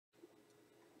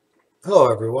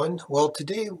Hello everyone. Well,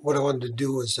 today what I wanted to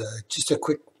do is just a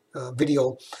quick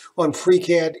video on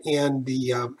Freecad and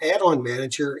the add-on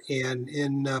manager, and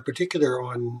in particular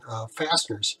on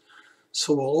Fasteners.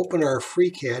 So we'll open our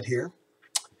Freecad here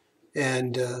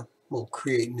and we'll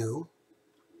create new.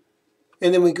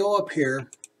 And then we go up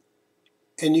here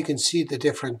and you can see the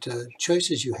different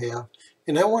choices you have.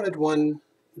 And I wanted one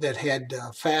that had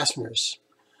fasteners.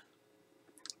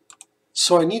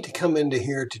 So I need to come into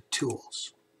here to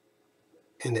Tools,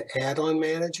 into Add-on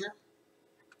Manager.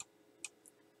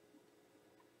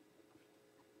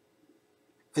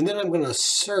 And then I'm going to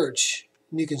search,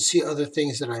 and you can see other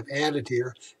things that I've added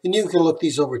here. And you can look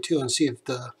these over too and see if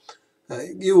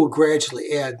you will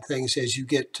gradually add things as you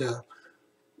get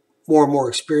more and more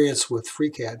experience with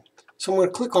Freecad. So I'm going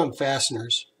to click on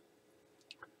Fasteners,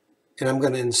 and I'm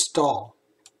going to install.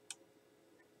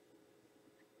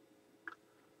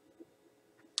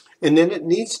 And then it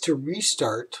needs to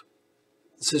restart.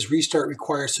 It says restart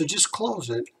required, so just close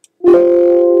it.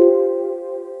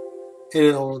 And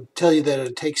it'll tell you that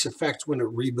it takes effect when it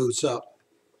reboots up.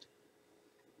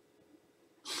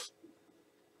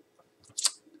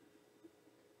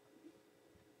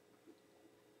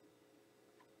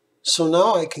 So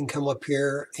now I can come up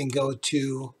here and go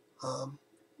to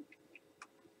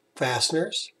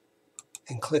Fasteners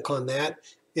and click on that,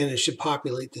 and it should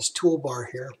populate this toolbar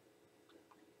here.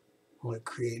 I'm going to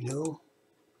create new.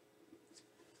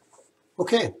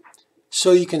 Okay,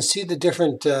 so you can see the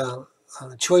different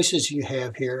choices you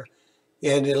have here,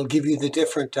 and it'll give you the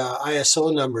different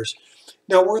ISO numbers.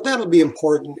 Now, where that'll be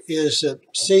important is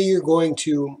say you're going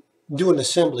to do an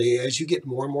assembly. As you get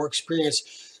more and more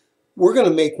experience, we're going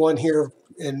to make one here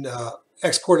and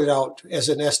export it out as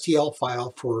an STL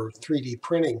file for 3D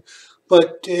printing.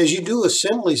 But as you do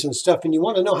assemblies and stuff, and you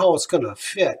want to know how it's going to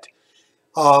fit,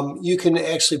 you can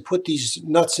actually put these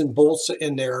nuts and bolts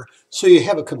in there so you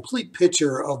have a complete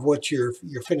picture of what your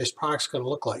finished product's going to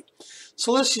look like.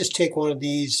 So let's just take one of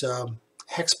these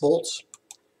hex bolts.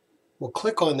 We'll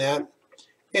click on that,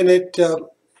 and it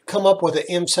come up with an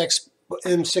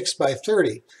M6 by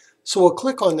 30. So we'll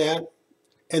click on that,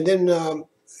 and then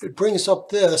it brings up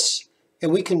this,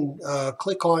 and we can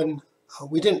click on,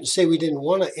 we didn't say we didn't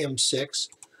want an M6.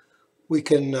 We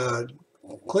can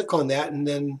click on that and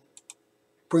then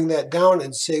bring that down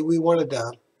and say we wanted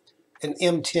an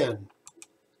M10.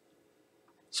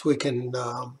 So we can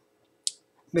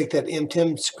make that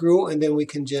M10 screw, and then we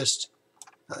can just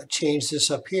change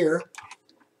this up here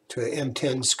to an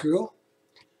M10 screw.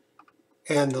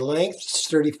 And the length is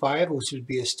 35, which would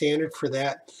be a standard for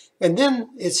that. And then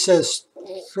it says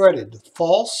threaded,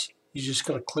 false. You're just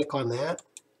going to click on that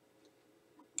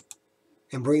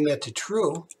and bring that to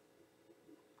true.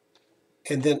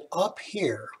 And then up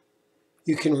here,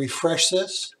 you can refresh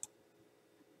this.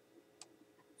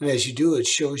 And as you do, it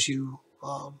shows you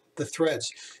the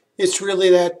threads. It's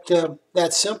really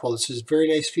that simple. This is a very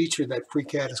nice feature that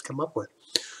Freecad has come up with.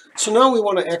 So now we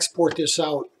want to export this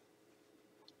out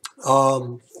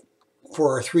for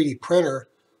our 3D printer.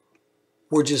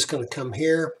 We're just going to come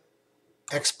here,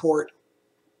 export.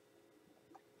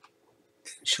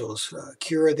 It shows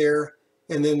Cura there.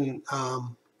 And then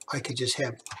I could just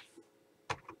have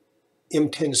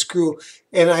M10 screw.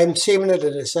 And I'm saving it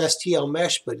as STL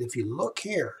mesh, but if you look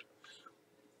here,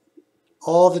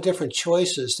 all the different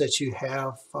choices that you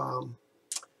have from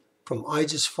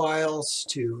IGES files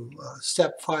to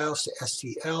step files to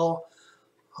STL.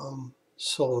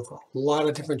 So a lot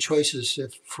of different choices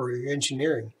for your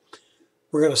engineering.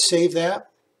 We're going to save that.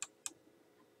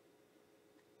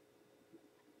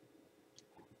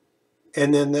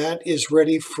 And then that is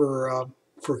ready for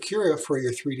Cura for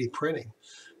your 3D printing.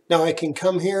 Now I can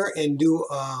come here and do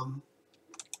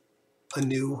a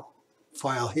new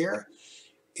file here.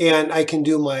 And I can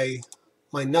do my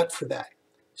nut for that.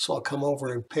 So I'll come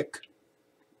over and pick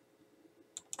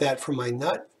that for my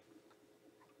nut.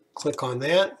 Click on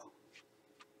that.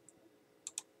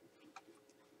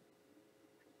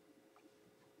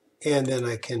 And then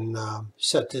I can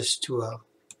set this to a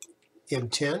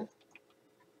M10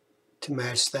 to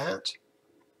match that.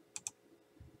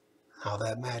 How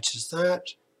that matches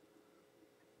that.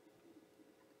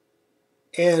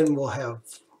 And we'll have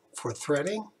for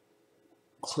threading,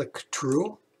 click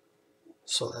true.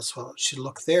 So that's what it should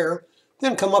look there.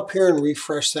 Then come up here and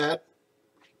refresh that.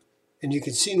 And you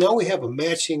can see now we have a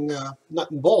matching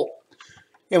nut and bolt.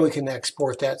 And we can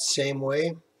export that same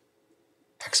way.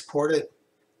 Export it.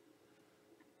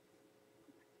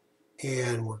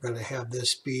 And we're going to have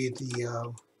this be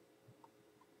the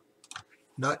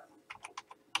nut,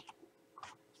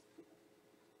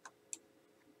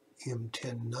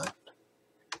 M10 nut.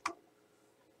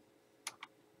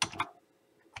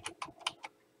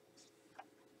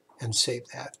 and save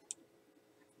that.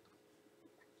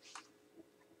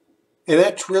 And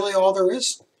that's really all there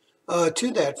is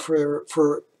to that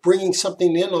for bringing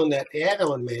something in on that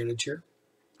add-on manager.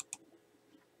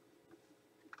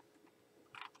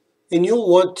 And you'll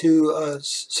want to,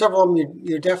 several of them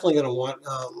you're definitely going to want,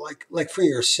 like for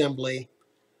your assembly,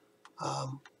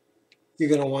 you're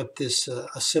going to want this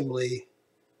assembly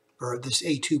or this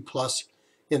A2 Plus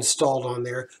installed on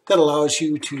there. That allows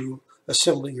you to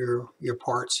assemble your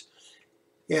parts.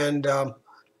 And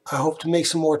I hope to make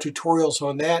some more tutorials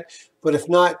on that. But if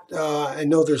not, I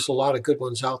know there's a lot of good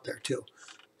ones out there too.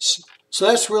 So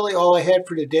that's really all I had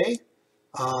for today.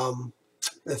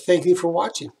 Thank you for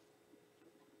watching.